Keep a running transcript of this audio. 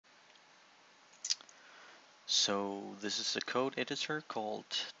So this is a code editor called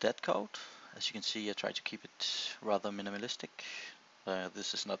Deadcode. As you can see, I try to keep it rather minimalistic.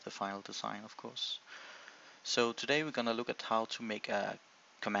 This is not the final design, of course. So today we're going to look at how to make a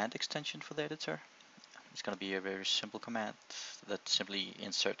command extension for the editor. It's going to be a very simple command that simply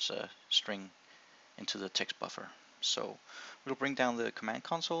inserts a string into the text buffer. So we'll bring down the command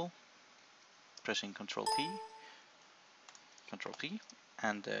console, pressing Ctrl P,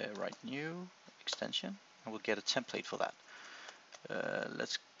 and write new extension, and we'll get a template for that.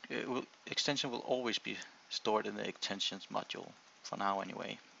 Extension will always be stored in the extensions module for now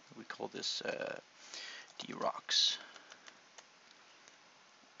anyway. We call this drocks.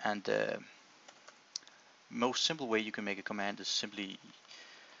 And most simple way you can make a command is simply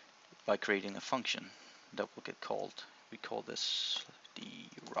by creating a function that will get called. We call this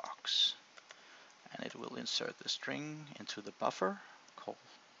drocks, and it will insert the string into the buffer called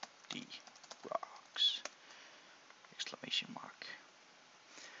drocks exclamation mark.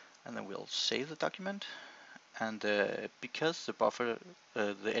 And then we'll save the document, and because the buffer,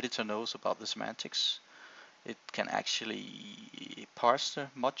 the editor knows about the semantics, it can actually parse the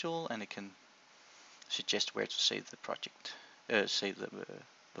module, and it can suggest where to save the project, save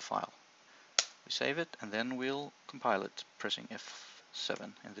the file. We save it, and then we'll compile it, pressing F7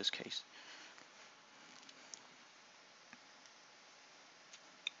 in this case.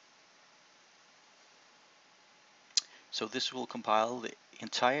 So this will compile the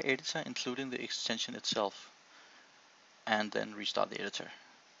entire editor, including the extension itself, and then restart the editor,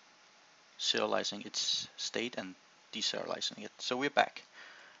 serializing its state and deserializing it. So we're back,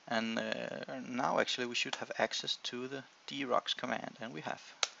 and now actually we should have access to the drocks command, and we have.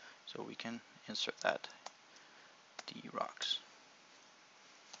 So we can insert that drocks.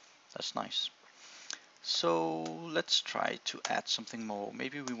 That's nice. So let's try to add something more.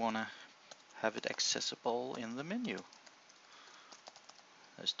 Maybe we want to have it accessible in the menu.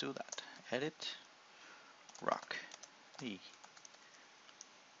 Let's do that. Edit rock E.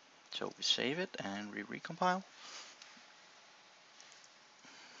 So we save it and we recompile.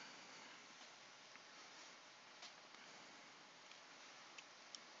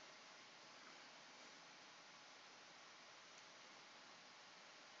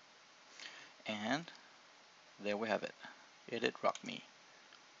 And there we have it. Edit rock me.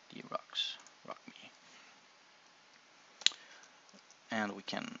 Drocks rock me. And we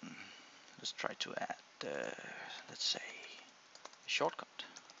can, let's try to add, let's say, a shortcut.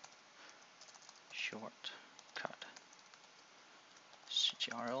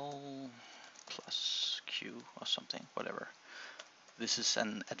 CTRL plus Q or something, whatever. This is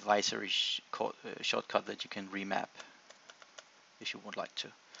an advisory shortcut that you can remap if you would like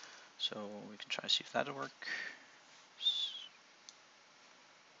to. So we can try to see if that'll work.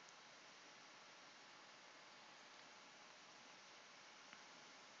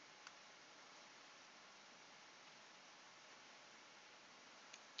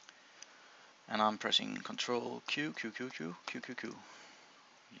 And I'm pressing Control Q.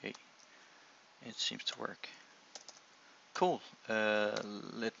 Yay, it seems to work. Cool.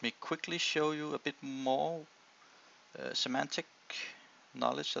 Let me quickly show you a bit more semantic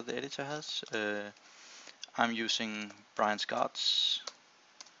knowledge that the editor has. I'm using Brian Scott's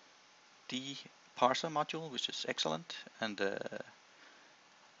parser module, which is excellent, and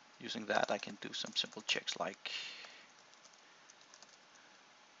using that I can do some simple checks like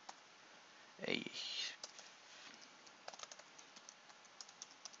a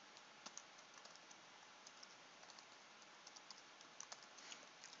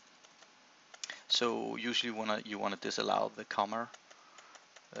so usually you wanna disallow the comma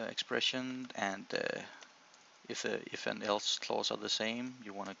expression, and if an else clause are the same,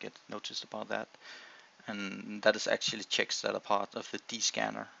 you want to get noticed about that. And that is actually checks that are part of the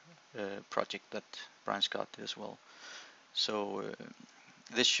dscanner project that Brian Scott did as well. So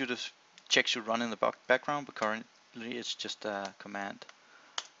this check should run in the background, but currently it's just a command.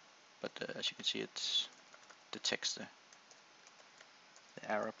 But as you can see, it detects the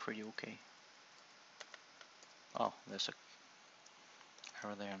error pretty okay. Oh, there's a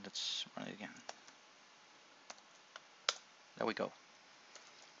error there. Let's run it again. There we go.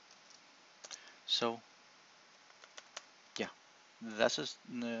 So yeah, that's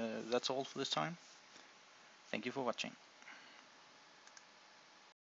all for this time. Thank you for watching.